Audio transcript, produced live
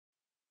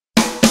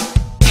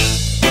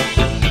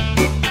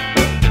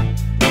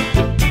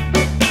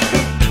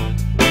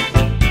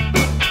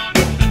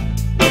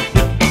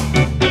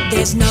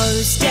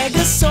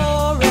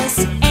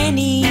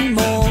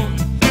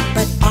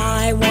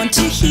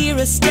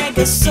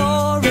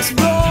stegosaurus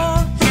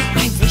roar.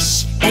 I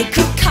wish they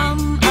could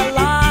come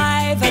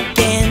alive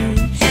again,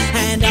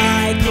 and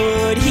I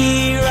could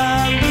hear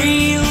a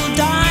real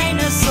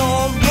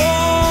dinosaur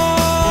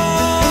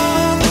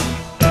roar.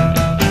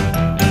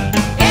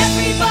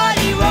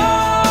 Everybody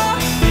roar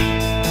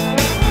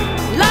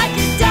like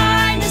a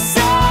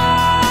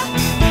dinosaur.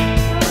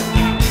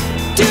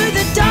 Do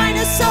the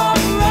dinosaur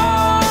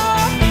roar.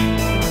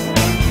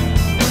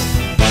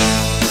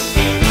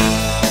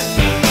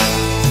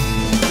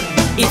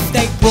 If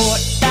they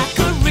brought back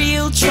a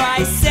real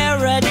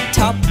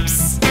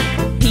triceratops,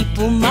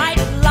 people might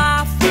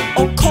laugh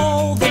or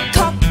call the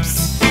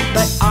cops.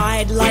 But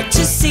I'd like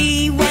to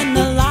see when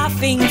the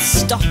laughing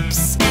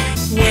stops,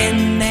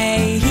 when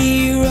they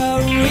hear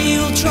a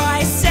real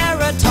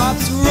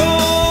triceratops roar.